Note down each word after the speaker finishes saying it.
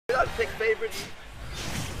pick favorites?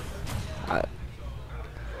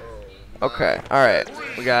 Okay, alright.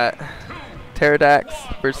 We got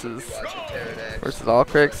Teridax versus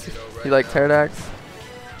Alqrix. You like Teridax?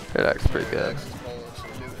 Teridax is pretty good. Teridax is pulling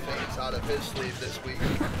some new things out of his sleeve this week.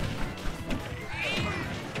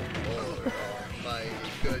 Oh my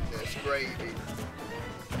goodness, gravy.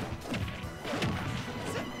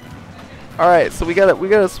 Alright, so we got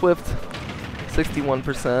a Swift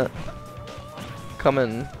 61%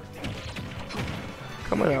 coming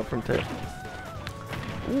out from Ter.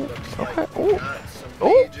 Ooh, okay. Ooh.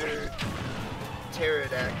 Oh.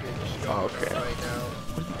 Teridax okay. right now.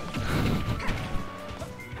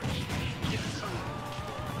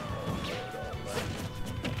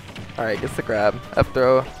 Alright, gets the grab. F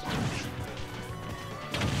throw.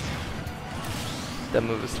 That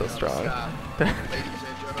move is so strong. Ladies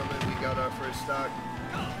and gentlemen, we got our first stock.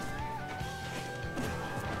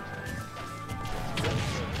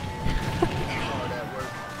 Hard at work.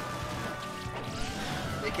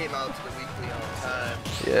 They came out to the weekly on time.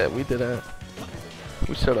 Yeah, we didn't.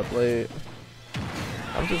 We showed up late.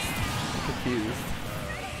 I'm just confused.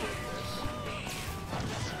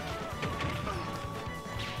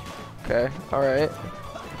 Okay, alright.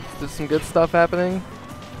 There's some good stuff happening.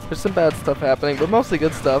 There's some bad stuff happening, but mostly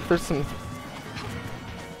good stuff. There's some stuff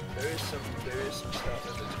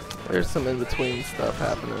in between. There's some in-between stuff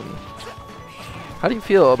happening. How do you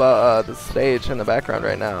feel about the stage in the background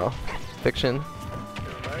right now? Fiction? It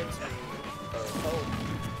reminds me of home.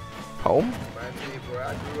 Home? It reminds me of where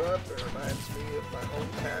I grew up. It reminds me of my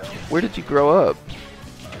hometown. Where did you grow up?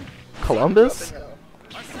 Columbus? I grew up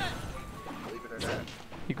in hell. Believe it or not.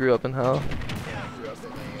 You grew up in hell? Yeah, I grew up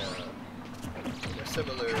in a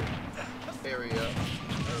similar area. I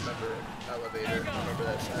remember elevator. I remember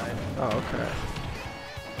that sign. Oh, okay.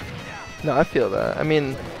 No, I feel that. I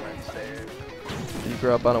mean, Like a Wednesday. you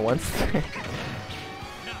grew up on a Wednesday.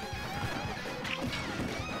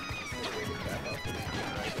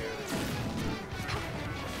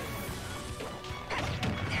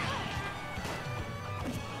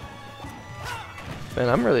 Man,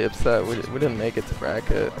 I'm really upset we didn't make it to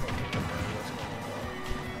bracket.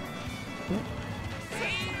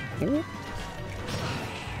 Ooh.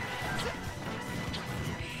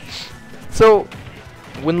 So,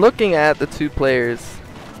 when looking at the two players,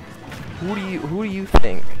 who do you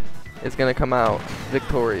think is gonna come out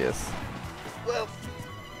victorious? Well,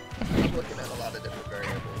 I'm looking at a lot of different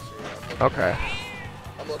variables here. Okay.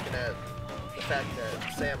 I'm looking at the fact that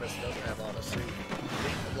Samus doesn't have on a suit.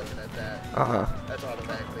 I'm looking at that. That's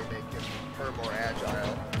automatically making her more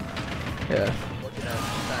agile. Yeah. I'm looking at the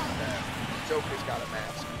fact that Joker's got a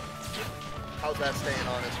mask. How's that staying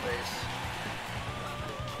on his face?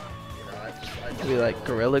 You know, I just We like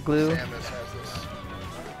Gorilla Glue. Samus has this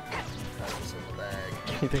in the bag.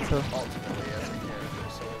 You think so? Ultimately, as a character.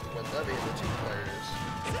 So when levying the two players,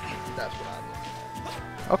 that's what I'm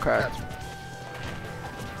looking at. Okay.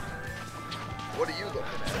 What are you looking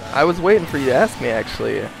at? I was waiting for you to ask me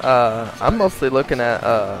actually. I'm mostly looking at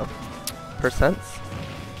percents,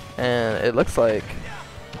 and it looks like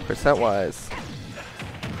percent-wise,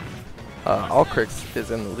 Alqrix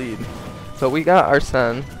is in the lead. So we got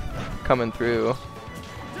Arsene coming through,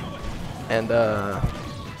 and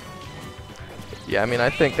yeah, I mean I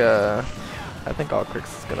think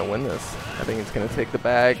Alqrix is gonna win this. I think he's gonna take the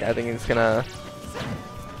bag. I think he's gonna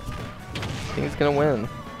win.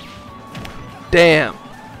 Damn. Looks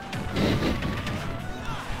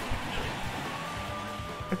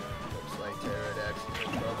like Teridax is in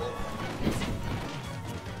trouble.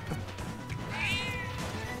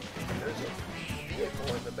 There's a vehicle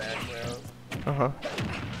in the background. Oh,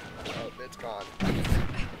 It's gone. I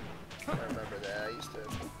remember that. I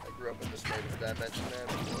grew up in this neighborhood. I mentioned that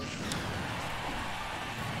before.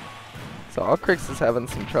 So Alqrix is having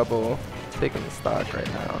some trouble taking the stock right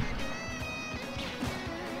now.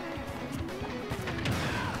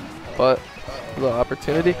 But a little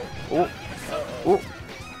opportunity. Oh, oh,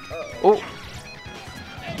 oh,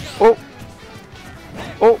 oh,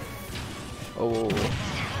 oh, oh.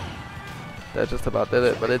 That just about did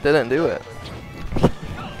it, but it didn't do it. Boys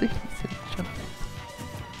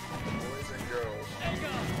and girls.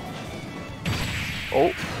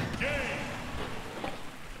 Oh.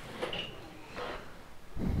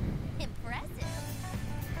 Impressive.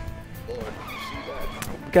 Lord, did you see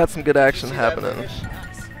that? Got some good action See that happening. finish?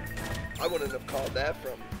 I wouldn't have called that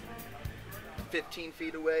from 15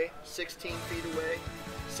 feet away, 16 feet away,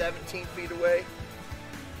 17 feet away.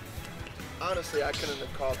 Honestly, I couldn't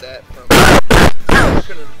have called that from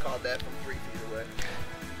 3 feet away.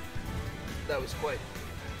 That was quite.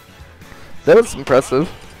 That was impressive.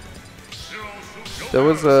 There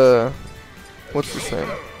was a... What's the name?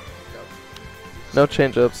 No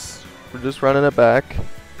change-ups. We're just running it back.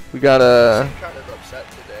 We got a... I'm kind of upset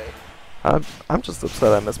today. I'm just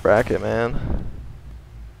upset I missed bracket, man.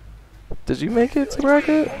 Did you make it to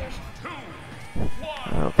bracket?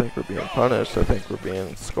 I don't think we're being punished. I think we're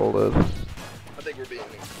being scolded. I think we're being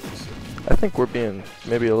inclusive. I think we're being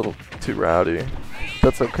maybe a little too rowdy.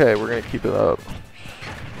 That's okay. We're gonna keep it up.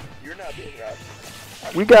 You're not being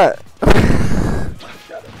rowdy. We got...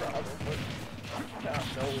 Got a problem with not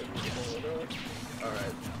knowing what's going on.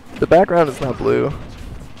 Alright. The background is not blue.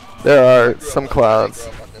 There are some clouds. I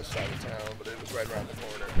grew up on this side of town, but it was right around the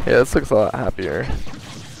corner. Yeah, this looks a lot happier.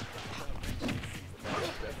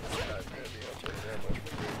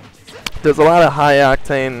 There's a lot of high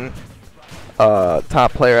octane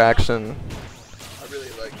top player action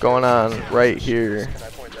going on right here. Can I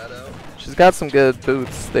point that out? She's got some good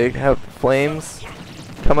boots. They have flames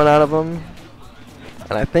coming out of them,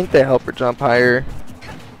 and I think they help her jump higher.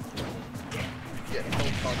 Yeah,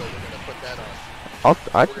 don't talk, we're gonna put that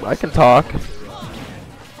on. I can talk.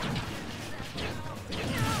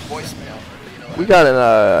 Voicemail. You know, We got an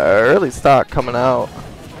early stock coming out.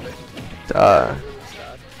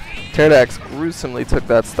 Teridax gruesomely took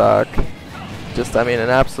that stock. Just, I mean, an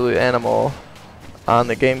absolute animal on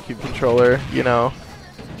the GameCube controller, you know.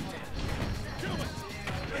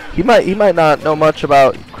 He might not know much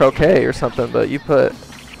about croquet or something, but you put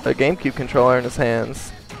a GameCube controller in his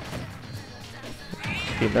hands,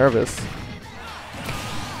 be nervous.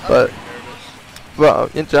 But, well,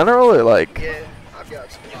 in general, or like, yeah, I've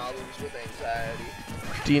got some problems with anxiety.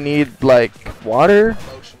 do you need like water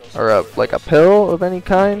or like a pill of any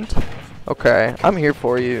kind? Okay, I'm here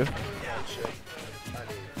for you.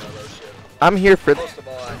 I'm here for. Most of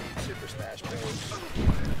all, I need Super Smash Bros.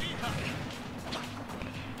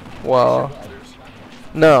 Well,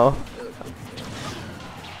 no.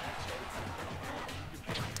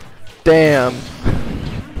 Damn.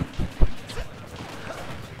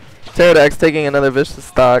 Teridax taking another vicious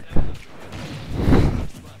stock.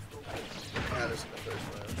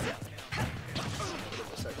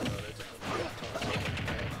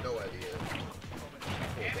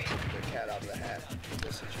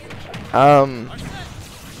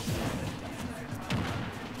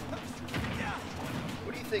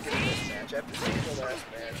 What do you think of this match? After seeing the last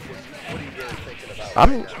match, what are you really thinking about?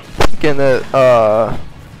 I'm thinking that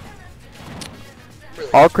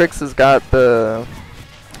Alqrix has got the,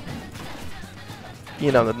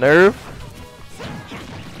 you know, the nerve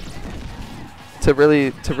to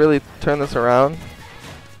really turn this around,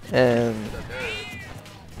 and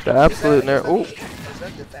the absolute nerve. Ooh.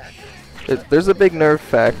 There's a big nerve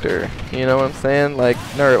factor, you know what I'm saying? Like,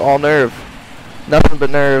 nerve, all nerve. Nothing but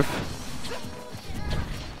nerve.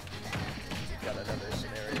 Got another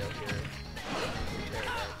scenario here.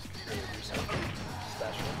 Really do something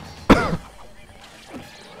special. I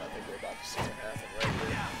think we're about to see it happen right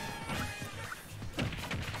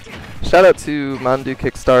here. Shout out to Mandu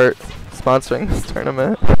Kickstart sponsoring this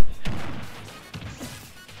tournament.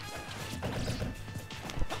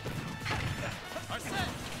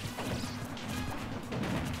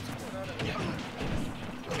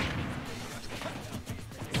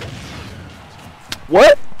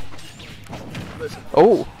 What?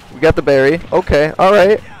 Oh, we got the berry. Okay,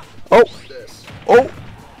 alright. Oh, oh.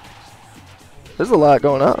 There's a lot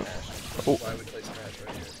going on. Oh.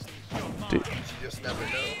 Dude.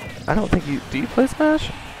 I don't think you... Do you play Smash?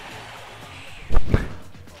 That's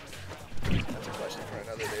a question for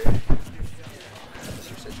another day.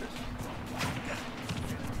 Mr. Citrus.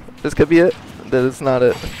 This could be it. That is not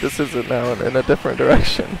it. This is it now in a different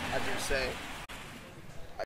direction. I'm just saying.